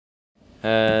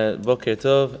Boker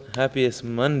Tov, happiest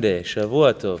Monday,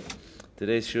 Shavua Tov.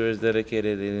 Today's shiur is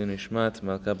dedicated to Nishmat,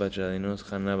 Malka bat Jalinus,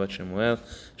 Chana bat Shemuel,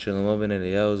 Shlomo ben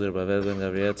Eliyahu, Zerubbabel ben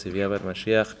Gabriel, Tzivia bat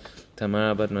Mashiach,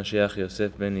 Tamara bat Mashiach,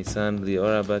 Yosef ben Nisan,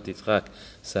 Liora bat Yitzchak,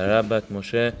 Sarah bat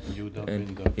Moshe,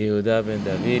 and Yehuda ben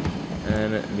David,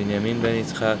 and Binyamin ben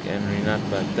Yitzchak, and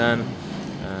Rinat bat Dan,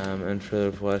 and for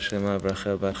the Refuah Shlema,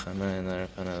 Rachel bat Chana, and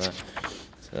Arafan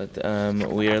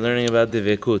we are learning about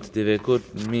Dvekut.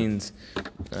 Dvekut means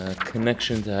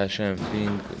connection to Hashem,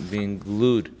 being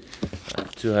glued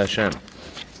to Hashem.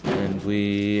 And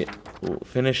we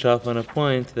finished off on a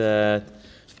point that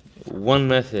one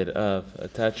method of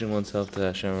attaching oneself to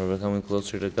Hashem or becoming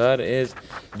closer to God is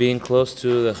being close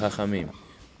to the Chachamim,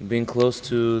 being close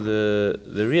to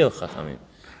the real Chachamim.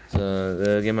 So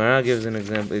the Gemara gives an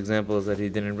examples that he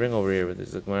didn't bring over here, but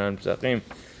there's the Gemara in Pesachim.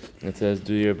 It says,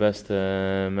 do your best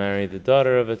to marry the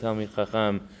daughter of a Talmid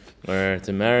Chacham, or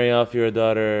to marry off your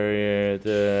daughter to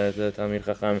the Talmid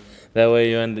Chacham. That way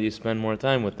you spend more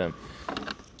time with them.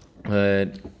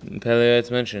 Pele Yoetz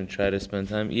mentioned, try to spend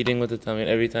time eating with the Talmid.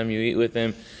 Every time you eat with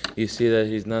him, you see that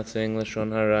he's not saying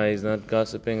Lashon Hara, he's not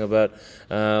gossiping about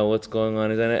what's going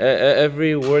on.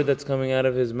 Every word that's coming out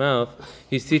of his mouth,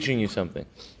 he's teaching you something.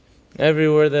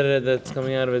 Every word that's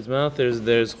coming out of his mouth, there's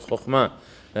chokhmah.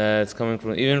 It's coming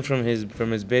from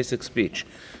his basic speech.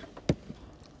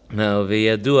 Now,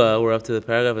 v'yadua, we're up to the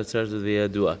paragraph that starts with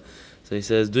v'yadua. So he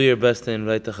says, do your best to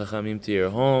invite the chachamim to your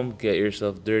home, get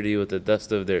yourself dirty with the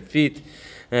dust of their feet,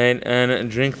 and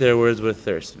drink their words with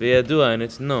thirst. V'yadua, and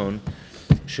it's known,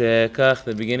 shekach,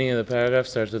 the beginning of the paragraph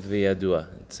starts with v'yadua.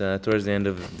 It's towards the end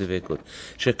of Dvekut.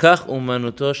 Shekach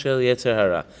umanuto shel yetzer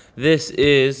hara. This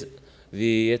is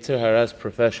the Yetzer Hara's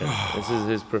profession. This is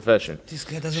his profession. This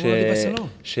guy doesn't want to leave us alone.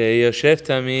 Sheyoshev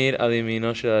tamid al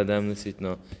yamino shel adam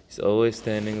lesitno. He's always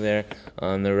standing there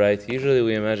on the right. Usually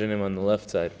we imagine him on the left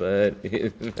side, but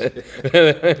he's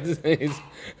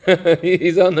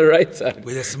on the right side.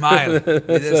 With a smile. With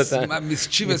a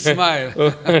mischievous smile.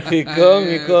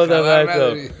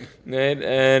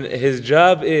 And his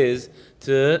job is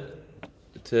to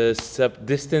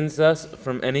distance us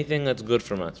from anything that's good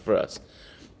for us.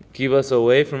 Keep us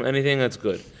away from anything that's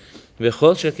good.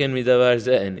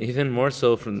 Even more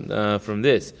so from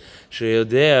this. He knows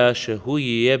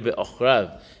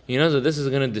that this is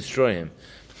going to destroy him.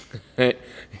 The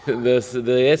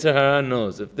Yetzer Hara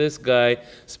knows if this guy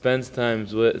spends time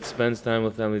with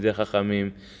Talmidei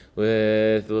Chachamim,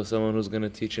 with someone who's going to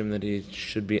teach him that he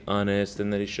should be honest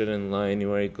and that he shouldn't lie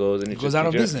anywhere he goes, and he goes out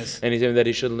of business. Anytime that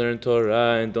he should learn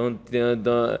Torah and don't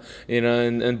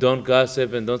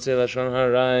gossip and don't say Lashon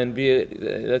Hara and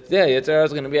Yetzer Hara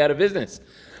is going to be out of business.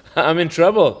 I'm in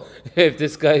trouble if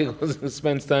this guy goes and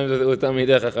spends time with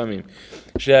Talmidei Chachamim.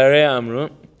 She'arei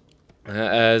Amru,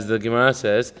 as the Gemara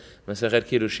says, Masechet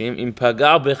Kirushim, Im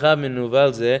paga' becha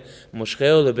menuval zeh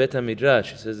moshcheo lebet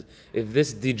hamidrash. He says, if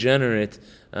this degenerate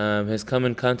has come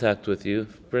in contact with you,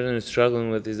 if a person is struggling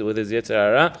with his Yetzer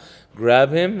Hara,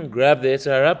 grab the Yetzer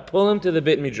Hara, pull him to the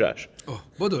Beit Midrash. Oh,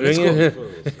 Bodo, let's go.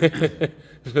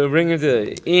 Bring him to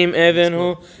the Im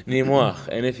evenhu nimuach.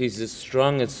 And if he's as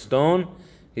strong as stone,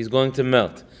 he's going to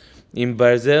melt. Im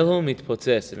barzelhu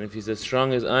mitpotzes. And if he's as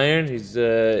strong as iron, he's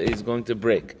going to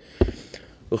break.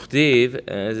 Uchtiv,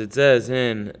 as it says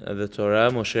in the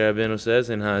Torah, Moshe Rabbeinu says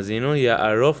in Ha'azinu,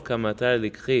 Ya'arof kamatar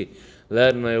likchi.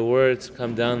 Let my words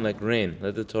come down like rain.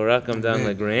 Let the Torah come down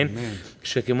like rain.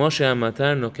 Shekimo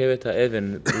she'amatar nokevet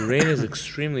ha'even. Rain is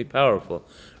extremely powerful.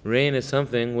 Rain is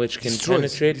something which can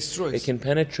penetrate. It can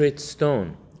penetrate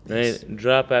stone. Right? Yes.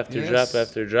 Drop after drop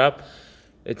after drop.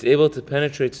 It's able to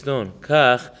penetrate stone.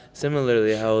 Kach,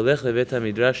 similarly, ha'olech levet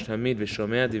hamidrash tamid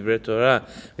v'shomea divrei Torah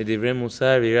v'divrei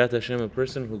musar v'yirat Hashem. A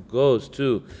person who goes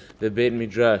to the Beit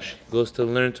Midrash, goes to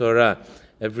learn Torah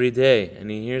every day, and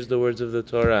he hears the words of the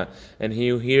Torah, and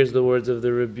he hears the words of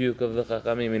the rebuke of the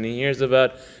Chachamim, and he hears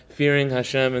about fearing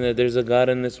Hashem and that there's a God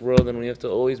in this world, and we have to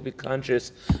always be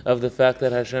conscious of the fact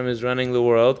that Hashem is running the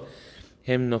world.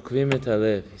 Hem nokvim et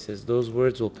halev. He says those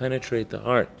words will penetrate the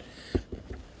heart.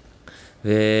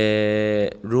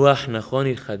 Ruach nachon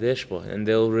yitchadesh bo, and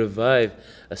they'll revive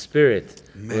a spirit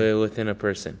within a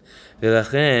person.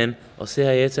 V'lachen oseh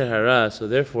ha'yetzer hara. So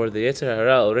therefore, the Yetzer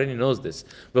Hara already knows this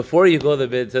before you go to the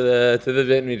Beit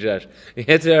Midrash. The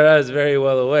Yetzer Hara is very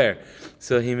well aware.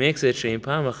 So he makes it she'im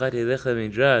pam achat yilech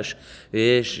leMidrash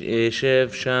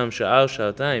v'yeshev sham sha'al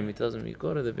sha'atayim. He tells him, you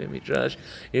go to the Beit Midrash,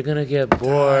 you're gonna get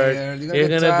bored, you're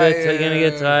gonna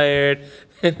get tired.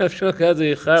 Stay home.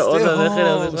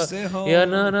 Stay home.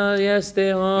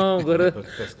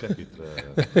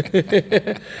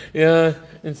 Yeah.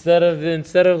 instead of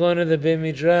going to the Beit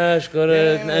Midrash, go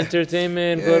to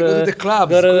entertainment, go to the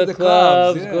clubs, go to the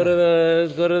clubs, yeah.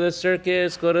 go to the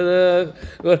circus, go to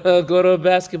a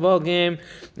basketball game.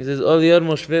 He says, "All Yod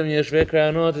Moshvim Yeshvei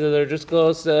Kranot." Or just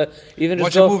go, even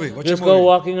just go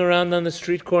walking around on the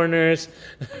street corners,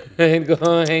 and go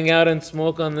hang out and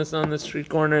smoke on the street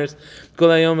corners. Kol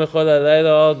hayom v'chol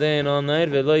halayla, all day and all night.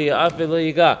 V'lo yi'af v'lo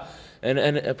yiga. And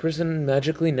a person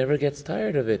magically never gets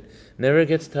tired of it. Never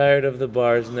gets tired of the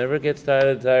bars. Never gets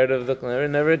tired of the club.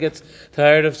 Never gets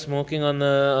tired of smoking on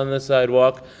the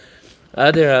sidewalk.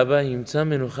 Aderabba yimtza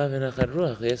menucha v'nachad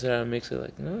ruach. Yetzer makes it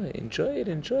like, no, enjoy it.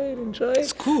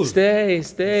 It's cool. Stay.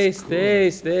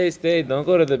 Don't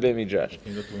go to the Beit Midrash.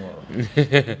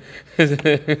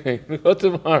 Go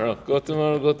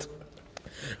tomorrow.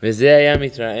 וזה היה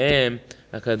מתרעם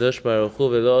הקדוש ברוך הוא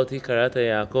ולא אותי קראת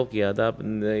יעקב כי ידע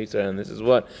בני ישראל. And this is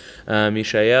what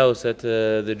Yeshayahu said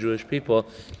to the Jewish people,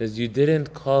 is you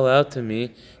didn't call out to me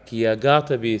כי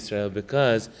יגעת בישראל,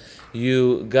 because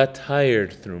you got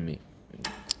tired through me.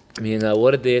 Meaning,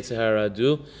 what did the Yetzer Hara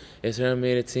do? Yetzer Hara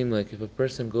made it seem like if a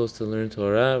person goes to learn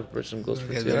Torah, a person goes for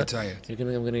Torah, I'm going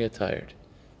to get tired.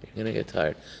 You're going to get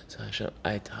tired. So Hashem,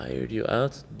 I tired you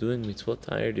out. Doing mitzvot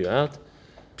tired you out.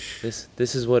 This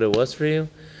is what it was for you.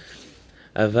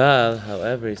 Aval,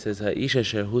 however, he says, Ha'isha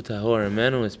asher hu tahor, a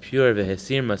man who is pure,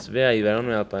 vehesir masveh yivaron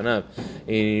me'al panav, and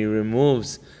he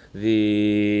removes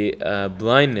the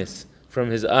blindness from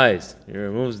his eyes. He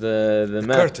removes the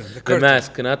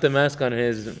mask, not the mask on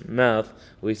his mouth.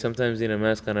 We sometimes need a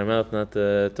mask on our mouth, not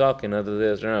to talk and not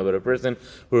to say around, but a person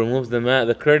who removes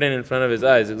the curtain in front of his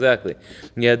eyes, exactly.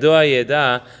 Yadoa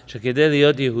yeda shekedei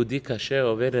liot Yehudi kasher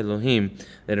oved Elohim,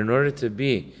 that in order to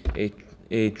be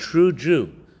a true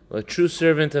Jew, a true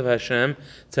servant of Hashem,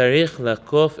 tzarich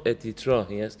lakof et yitro.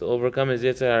 He has to overcome his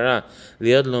Yetzer Hara.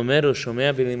 Liod lomer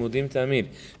u'shomea b'limudim tamid.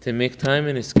 To make time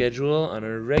in his schedule on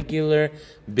a regular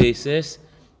basis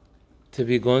to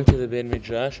be going to the Beit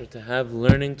Midrash, or to have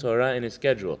learning Torah in his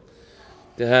schedule.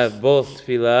 To have both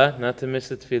tefillah, not to miss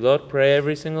the tefillot, pray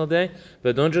every single day,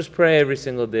 but don't just pray every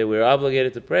single day. We're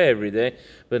obligated to pray every day,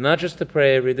 but not just to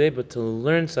pray every day, but to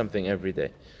learn something every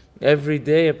day. Every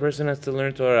day a person has to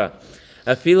learn Torah.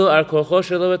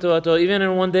 Even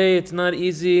in one day, it's not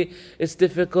easy, it's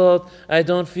difficult, I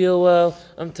don't feel well,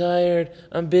 I'm tired,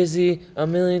 I'm busy, a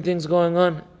million things going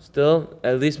on. Still,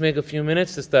 at least make a few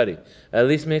minutes to study. At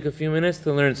least make a few minutes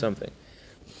to learn something.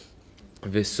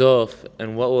 V'sof,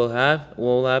 and what will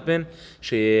happen?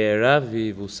 She'erav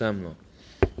v'yivusam lo.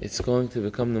 It's going to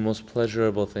become the most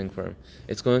pleasurable thing for him.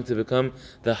 It's going to become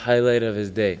the highlight of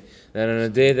his day. That on a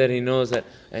day that he knows that,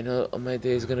 I know my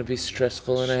day is going to be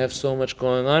stressful and I have so much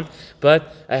going on,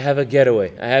 but I have a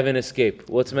getaway. I have an escape.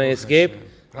 What's my escape?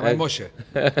 Rabbi Moshe.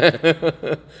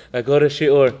 I go to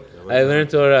Shi'ur. I learn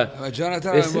Torah.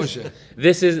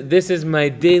 This is my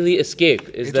daily escape.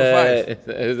 8:05.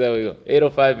 Is that we go?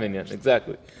 8:05 minyan,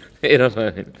 exactly.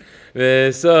 8:05 minyan.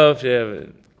 בסוף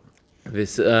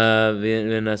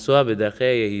ונשוא בדרכי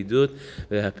היהידות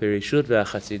והפרישות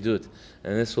והחסידות.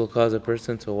 And this will cause a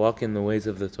person to walk in the ways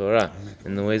of the Torah,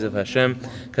 in the ways of Hashem.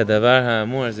 כדבר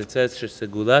האמור, as it says,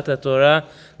 שסגולת התורה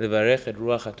לברך את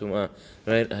רוח הטומאה.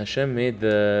 Right? Hashem made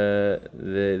the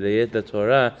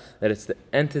Torah that it's the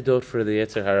antidote for the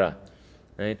Yetzer Hara.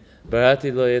 Right?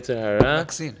 Barati lo Yetzer Hara.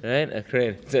 Vaccine. Right?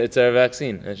 It's our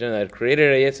vaccine. Hashem had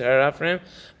created a Yetzer Hara for him.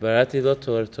 Barati lo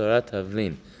Torah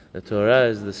tavlin. The Torah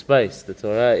is the spice. The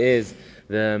Torah is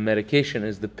the medication,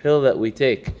 is the pill that we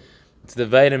take. It's the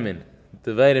vitamin.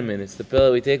 It's the pill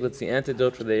that we take that's the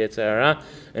antidote for the Yetzer Hara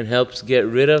and helps get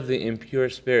rid of the impure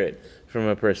spirit from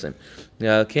a person.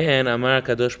 And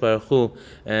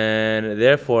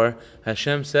therefore,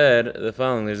 Hashem said the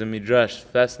following. There's a midrash,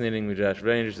 fascinating midrash,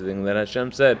 very interesting, that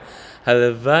Hashem said,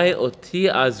 Halavai oti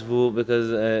azvu, because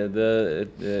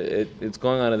it's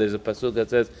going on, there's a pasuk that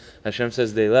says, Hashem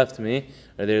says they left me,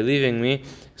 or they're leaving me.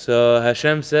 So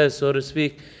Hashem says, so to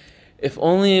speak, if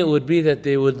only it would be that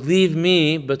they would leave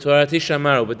me, but Torati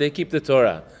shamaru, but they keep the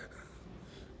Torah.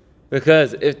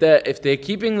 Because if they're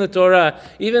keeping the Torah,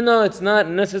 even though it's not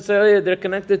necessarily that they're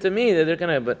connected to me,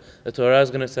 but the Torah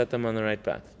is going to set them on the right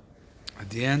path. At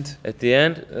the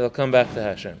end, they'll come back to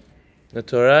Hashem. The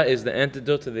Torah is the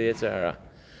antidote to the Yetzer Hara.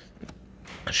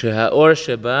 She'ha'or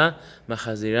sheba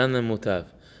machaziran lemutav.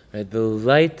 Right, the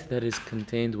light that is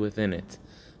contained within it.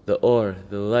 The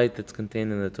light that's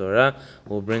contained in the Torah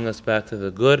will bring us back to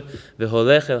the good.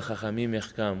 V'holech el chachamim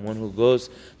yechkam. One who goes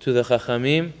to the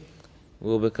chachamim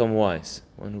will become wise.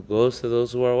 One who goes to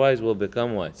those who are wise will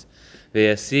become wise.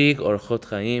 V'yasig orchot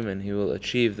chaim, and he will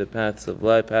achieve the paths of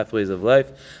life, pathways of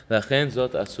life. Lachen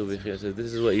zot asu b'chiyah. So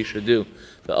this is what you should do.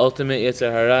 The ultimate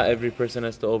yetzer hara every person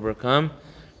has to overcome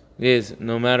is,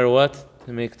 no matter what,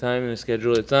 to make time in the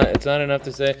schedule. It's not enough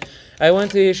to say, I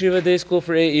went to yeshiva day school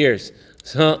for 8 years.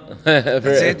 So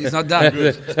That's it. It's not done.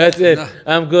 That's it. No.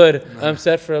 I'm good. I'm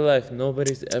set for life.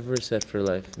 Nobody's ever set for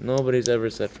life. Nobody's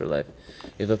ever set for life.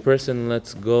 If a person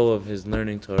lets go of his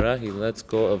learning Torah, he lets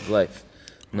go of life.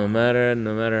 No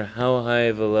matter how high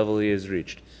of a level he has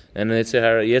reached. And Yetzer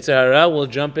Hara will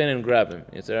jump in and grab him.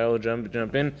 Yetzer Hara will jump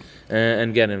in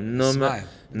and get him. No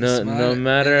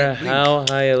matter how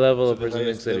high a level a person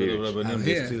thinks that he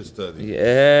reached.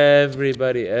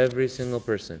 Everybody, every single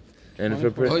person. And if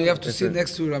a person, you have to sit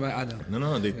next to Rabbi Adam.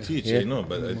 No, they teach, I know,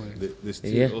 but they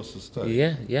still also study.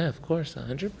 Yeah, of course,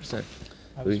 100%.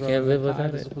 We can't live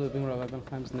without it. I was living with Rabbi Ben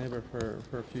Chaim's neighbor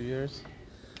for a few years,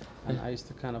 and I used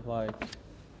to kind of like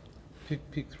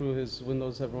peek through his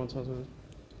windows every once in a while.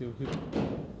 He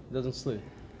doesn't sleep.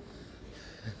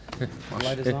 The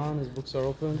light is on, his books are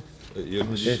open. Your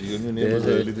neighbors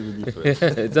are a little bit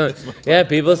different. Yeah,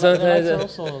 people sometimes.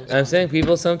 I'm saying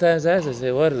people sometimes ask. I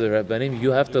say, "What is it, Rabbanim?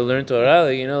 You have to learn Torah.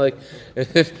 Like,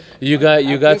 if you got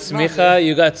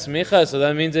smicha, so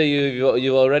that means that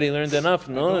you've already learned enough."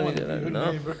 No.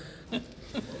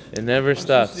 It never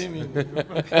stops. I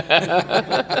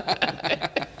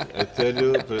tell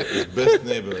you, the best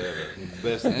neighbor ever.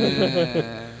 Best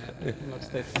neighbor.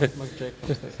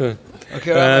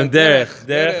 Okay,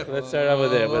 Derech. Let's start off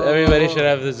with there. But everybody should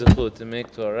have the zechut to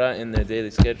make Torah in their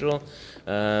daily schedule,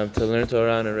 to learn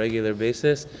Torah on a regular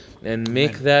basis, and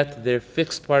make that their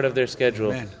fixed part of their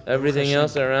schedule. Everything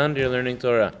else around, you're learning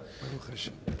Torah.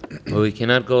 But we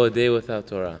cannot go a day without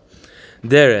Torah.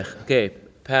 Derech. Okay,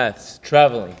 paths,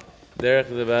 traveling.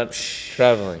 Derech is about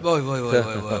traveling.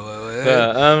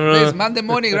 It's Monday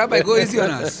morning, Rabbi, go easy on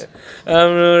us.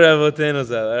 אמרו רבותינו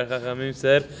ז"ל, Chachamim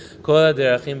said, כל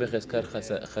הדרכים בחזקת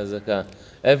חזקה.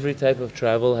 Every type of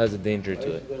travel has a danger to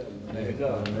it.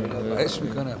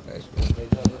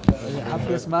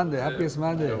 Happiest Monday.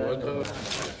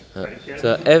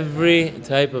 So every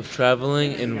type of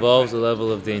traveling involves a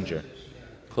level of danger.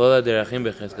 And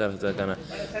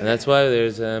that's why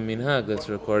there's a minhag that's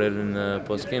recorded in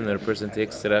Poskim that a person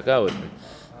takes tzedakah with him.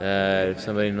 If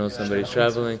somebody knows somebody's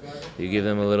traveling, you give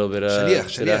them a little bit of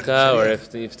tzedakah, or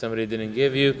if somebody didn't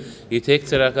give you, you take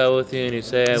tzedakah with you and you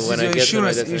say, when I get to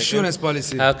my destination. Insurance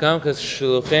policy. How come? Because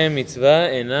shluchei mitzvah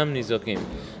enam nizokim.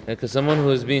 Because someone who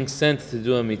is being sent to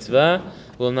do a mitzvah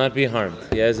will not be harmed.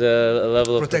 He has a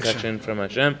level of protection from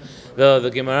Hashem. Though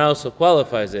the Gemara also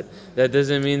qualifies it. That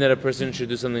doesn't mean that a person should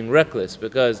do something reckless,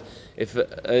 because if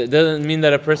it doesn't mean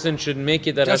that a person should make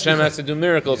it that just Hashem has to do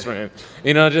miracles for him.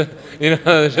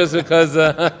 Just because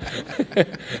I'm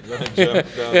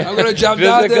going to jump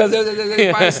down.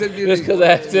 Just because I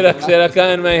have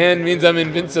tzedakah in my hand means I'm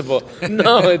invincible.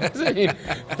 No, it doesn't mean.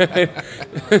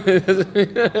 It doesn't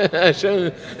mean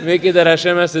Hashem make it that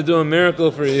Hashem has to do a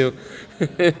miracle for you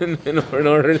in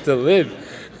order to live.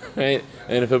 Right?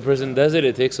 And if a person does it,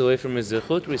 it takes away from his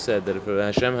zechut. We said that if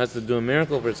Hashem has to do a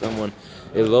miracle for someone,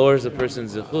 it lowers a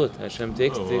person's zechut. Hashem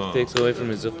takes away from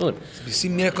his zechut. You see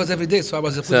miracles every day, so our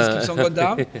zechut keeps on going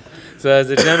down. So as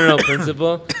a general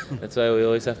principle, that's why we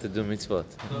always have to do mitzvot.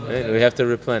 Right? We have to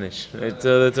replenish. Right?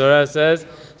 So the Torah says,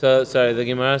 the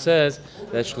Gemara says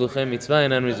that shluchei mitzvah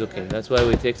enan mizukim. That's why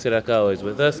we take tzedakah always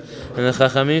with us. And the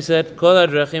Chachamim said, kol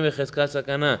hadrachim v'chezkat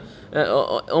sakana.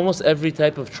 Almost every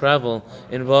type of travel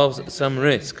involves some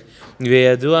risk.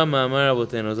 וידוע מאמר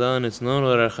רבותינו ז"ל, and it's known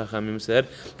what our Chachamim said,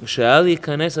 שאל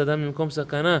ייכנס אדם במקום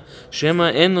סכנה, שמא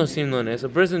אין נושאים לו נס. A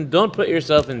person, don't put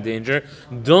yourself in danger,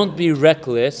 don't be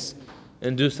reckless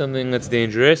and do something that's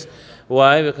dangerous.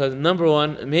 Why? Because number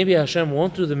one, maybe Hashem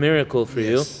won't do the miracle for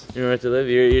you in order to live.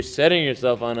 You're setting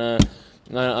yourself on a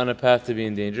path to be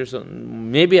in danger. So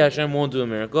maybe Hashem won't do a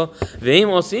miracle. Ve'im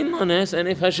osin mones, and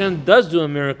if Hashem does do a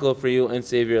miracle for you and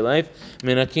save your life,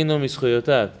 menakino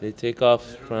mischuyotav, they take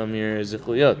off from your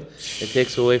zichuyot. It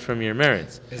takes away from your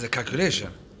merits. There's a calculation.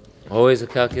 Always a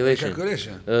calculation.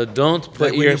 Don't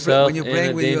put yourself in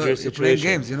a dangerous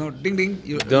situation. You're playing games, ding ding,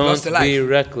 you lost a life. Don't be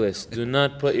reckless. Do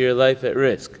not put your life at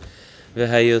risk.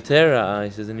 V'hayotera,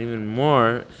 he says, and even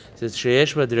more, says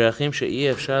sheyesh b'drachim she'i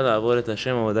efshar la'avod et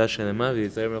Hashem avodah shelema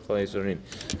v'yitzar b'chol ha'yisurim.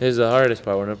 This is the hardest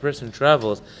part. When a person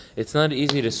travels, it's not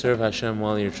easy to serve Hashem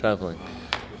while you're traveling.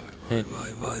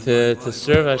 To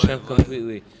serve Hashem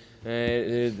completely.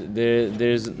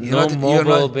 There's no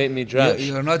mobile Beit Midrash.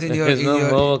 You're not in your. There's no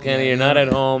mobile candy. You're not at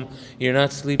home. home. You're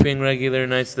not sleeping regular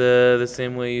nights the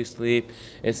same way you sleep.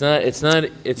 It's not. You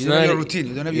don't have your routine.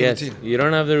 You don't have your routine. You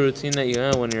don't have the routine that you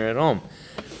have when you're at home.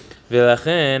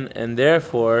 V'lachen, and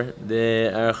therefore,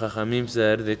 our Chachamim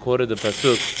said, they quoted the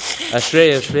pasuk,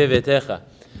 Ashrei yoshvei vetecha.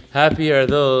 Happy are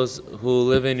those who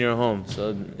live in your home.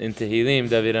 So in Tehillim,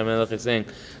 David HaMelech is saying,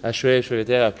 Ashrei yoshvei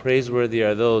vetecha. Praiseworthy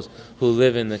are those who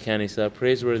live in the Kanisa.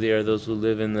 Praiseworthy are those who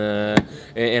live in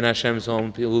in Hashem's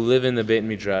home, who live in the Beit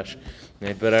Midrash.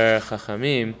 But our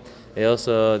Chachamim,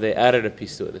 they added a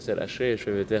piece to it. They said, Ashrei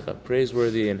yoshvei vetecha.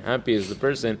 Praiseworthy and happy is the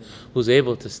person who's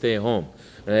able to stay home.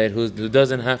 Right, who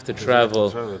doesn't have to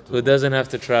travel, who doesn't have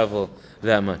to travel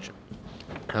that much.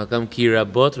 How come ki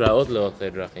rabot ra'ot le'ochlei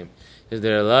drachim? Because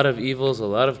there are a lot of evils, a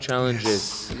lot of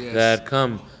challenges that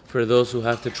come for those who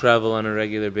have to travel on a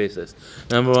regular basis.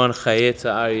 Number one, chaye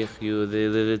tza'ar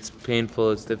yichyu. It's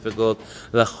painful, it's difficult.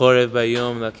 Lachorev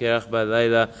bayom, lakerach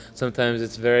balayla. Sometimes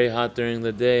it's very hot during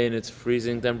the day and it's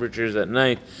freezing temperatures at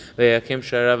night. Ve'yakim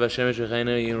sharav hashemesh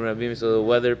v'chaynu yim rabim. So the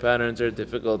weather patterns are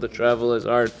difficult, the travel is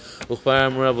hard. Uchvar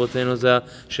amru rabotenu zal,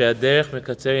 she'aderech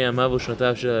mekatzer yamav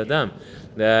u'shnotav shel adam.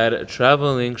 That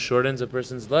traveling shortens a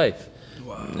person's life.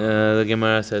 The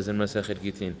Gemara says in Masechet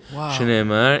Gitin,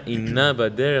 Shneimar inna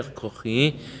baderech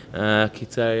kochi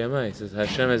kitzar yamai. It says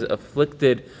Hashem has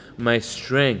afflicted my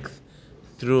strength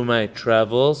through my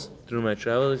travels. Through my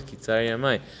travels, kitzar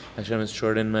yamai. Hashem has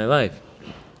shortened my life.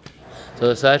 So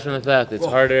aside from the fact it's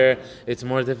harder, it's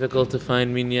more difficult to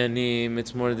find minyanim,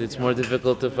 it's more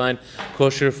difficult to find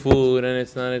kosher food, and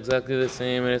it's not exactly the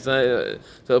same, and it's not.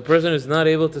 So a person is not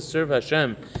able to serve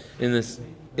Hashem in the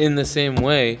same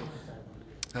way.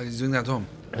 He's doing that at home.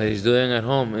 He's doing at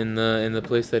home in the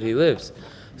place that he lives.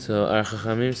 So our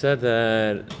Chachamim said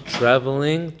that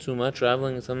too much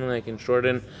traveling is something that can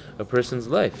shorten a person's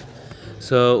life.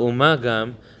 So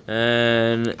umagam,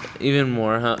 and even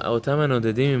more, אותם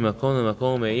הנודדים ממקום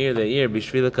למקום מעיר לעיר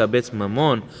בשביל לקבץ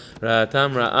ממון,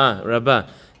 רעתם רבה.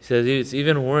 He says it's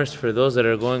even worse for those that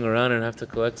are going around and have to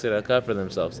collect tzedakah for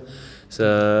themselves.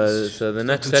 So the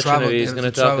next section of it is going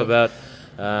to talk about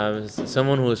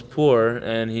someone who is poor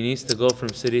and he needs to go from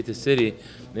city to city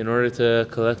in order to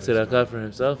collect tzedakah for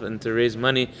himself and to raise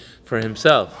money for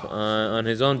himself on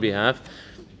his own behalf.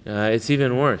 It's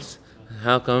even worse.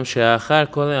 How come?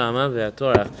 After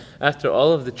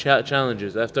all of the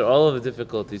challenges, after all of the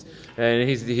difficulties, and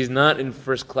he's not in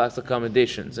first class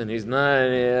accommodations, and he's not,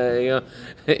 and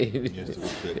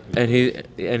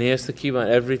he has to keep on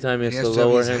every time he has to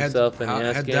lower himself and he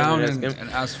has to down and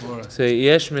ask for. So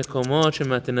there's a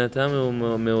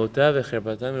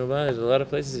lot of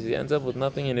places he ends up with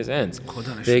nothing in his hands.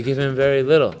 They give him very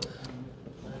little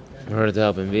in order to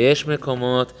help him. There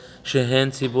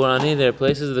are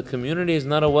places the community is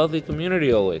not a wealthy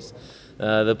community always,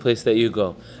 the place that you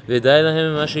go. So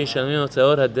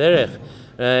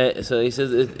he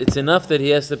says it's enough that he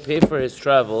has to pay for his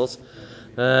travels.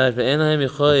 He says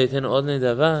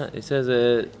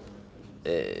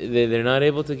they're not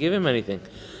able to give him anything.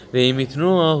 And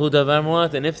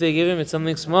if they give him, it's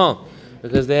something small,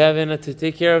 because they have to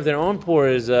take care of their own poor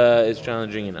is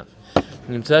challenging enough.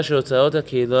 The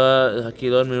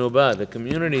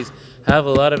communities have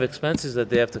a lot of expenses that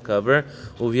they have to cover.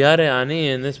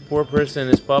 And this poor person,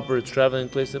 this pauper, is traveling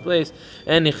place to place.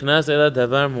 And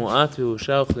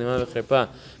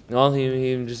all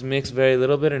he just makes very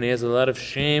little bit, and he has a lot of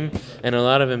shame and a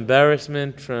lot of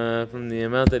embarrassment from the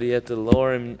amount that he had to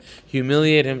lower and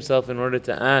humiliate himself in order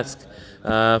to ask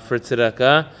for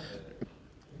tzedakah.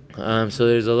 So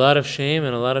there's a lot of shame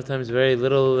and a lot of times very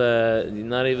little,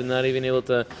 not even able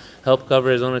to help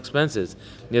cover his own expenses.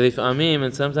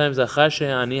 And sometimes the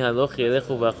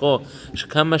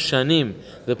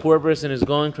poor person is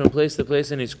going from place to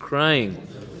place and he's crying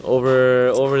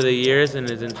over the years in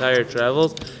his entire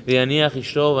travels. And he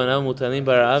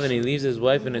leaves his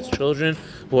wife and his children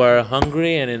who are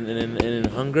hungry and in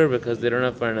hunger because they don't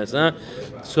have parnasah.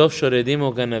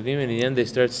 In the end they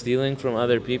start stealing from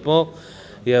other people.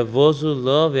 He comes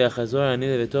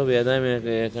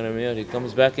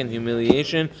back in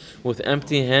humiliation with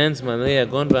empty hands, only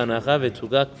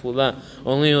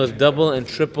with double and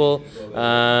triple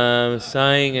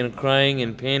sighing and crying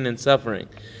in pain and suffering.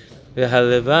 It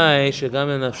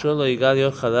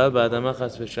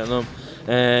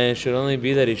should only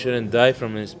be that he shouldn't die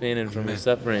from his pain and from his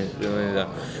suffering. He says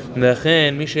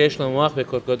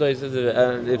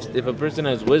if a person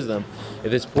has wisdom,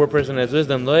 if this poor person has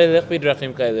wisdom,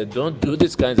 don't do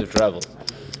these kinds of travels.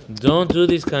 Don't do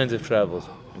these kinds of travels.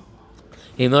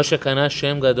 אם שקנה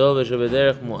שם גדול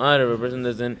ושבדרך מואר, if a person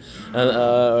doesn't,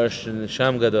 or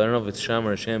sham gadol, I don't know if it's sham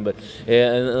or sham, but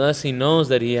unless he knows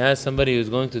that he has somebody who's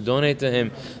going to donate to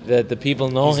him, that the people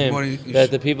know him,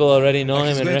 that the people already know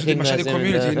him and recognize him.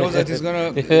 Community. He knows that he's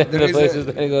gonna. The places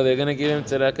that he go, they're gonna give him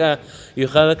tzedakah.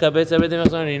 Yuchal lekabetz everything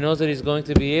else, and he knows that he's going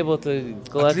to be able to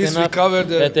collect enough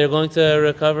that they're going to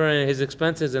recover his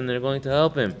expenses and they're going to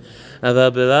help him. But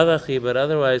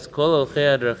otherwise, kol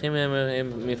olchei hadrachim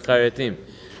הם מתחרטים.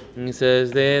 He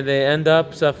says they end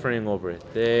up suffering over it.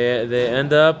 They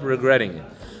end up regretting it.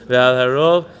 Ve'al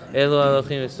harov elu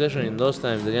alochim, especially in those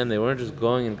times, again, they weren't just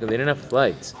going in because they didn't have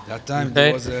flights. That time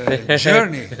there was a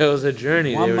journey. It was a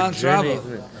journey. 1 month travel.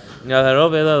 They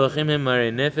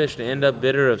end up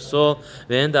bitter of soul.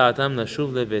 They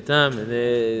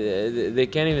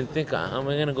can't even think, how am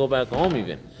I going to go back home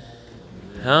even?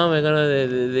 How am I going to,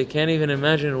 they can't even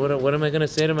imagine, what am I going to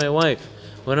say to my wife?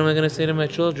 What am I going to say to my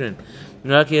children?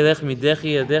 It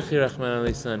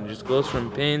just goes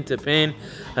from pain to pain.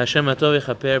 Hashem gave us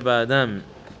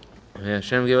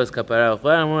kapara.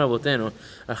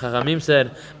 Chachamim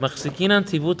said,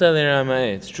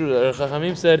 it's true.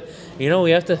 Chachamim said,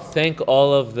 we have to thank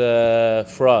all of the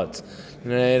frauds.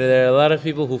 There are a lot of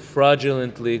people who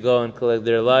fraudulently go and collect.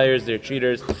 They're liars, they're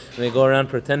cheaters, and they go around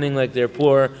pretending like they're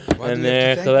poor and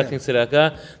they're collecting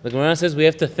tzedakah. The Gemara says we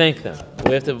have to thank them.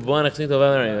 We have to.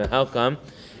 How come?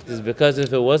 It's because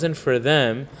if it wasn't for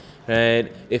them,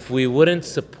 right, if we wouldn't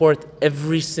support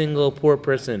every single poor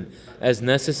person as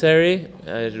necessary,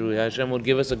 Hashem would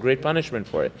give us a great punishment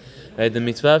for it. Right? The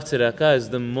mitzvah of tzedakah is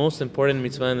the most important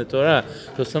mitzvah in the Torah.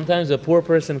 So sometimes a poor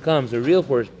person comes, a real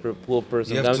poor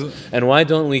person comes, and why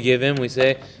don't we give him? We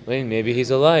say, wait, maybe he's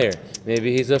a liar,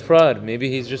 maybe he's a fraud, maybe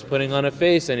he's just putting on a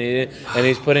face and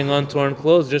he's putting on torn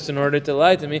clothes just in order to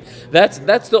lie to me.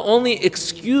 That's the only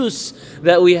excuse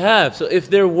that we have. So if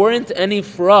there weren't any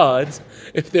frauds,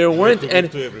 if there weren't any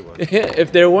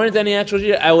actual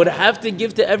cheaters, I would have to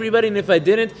give to everybody, and if I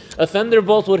didn't, a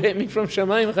thunderbolt would hit me from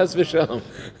Shamayim, chas v'shalom.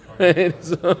 Right?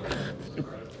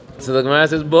 So the Gemara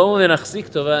says, "Bo v'nachzik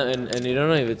tova," and you don't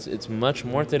know if it's much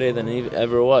more today than it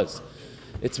ever was.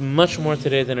 It's much more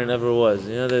today than it ever was.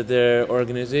 That there are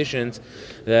organizations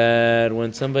that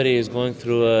when somebody is going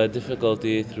through a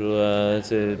difficulty, through a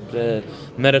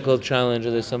medical challenge,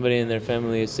 or there's somebody in their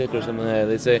family is sick or something like that,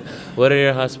 they say, "What are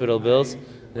your hospital bills?"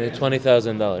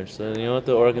 $20,000. So you know what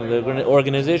the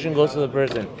organization goes to the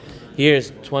person.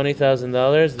 Here's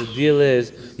 $20,000. The deal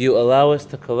is you allow us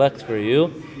to collect for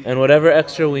you, and whatever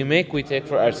extra we make, we take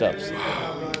for ourselves.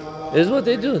 This is what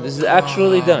they do. This is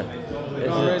actually done.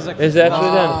 It's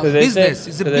actually done. Business.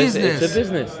 It's a business. It's a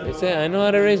business. They say, I know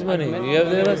how to raise money. You have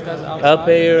the list? I'll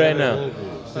pay you right now.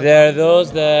 There are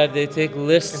those that they take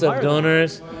lists of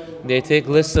donors. They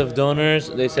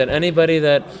said anybody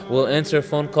that will answer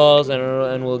phone calls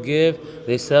and will give,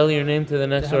 they sell your name to the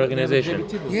next organization.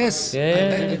 Yes.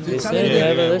 Yeah. They say they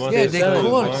have a list. Yeah, they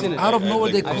called. Out of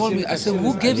nowhere, they called me. I said,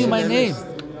 who gave you my name?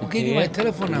 Who gave you my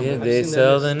telephone number? Yeah, they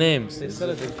sell the names. They sell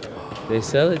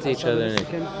it to each other.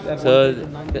 So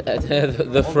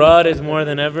the fraud is more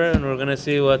than ever, and we're going to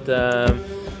see what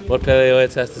Pele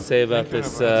Yoetz has to say about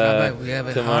this we have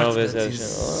a tomorrow. Heart that is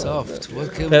soft.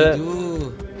 What can we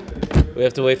do? We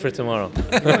have to wait for tomorrow.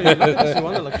 Have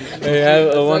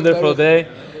a wonderful day.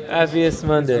 Happiest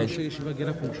Monday.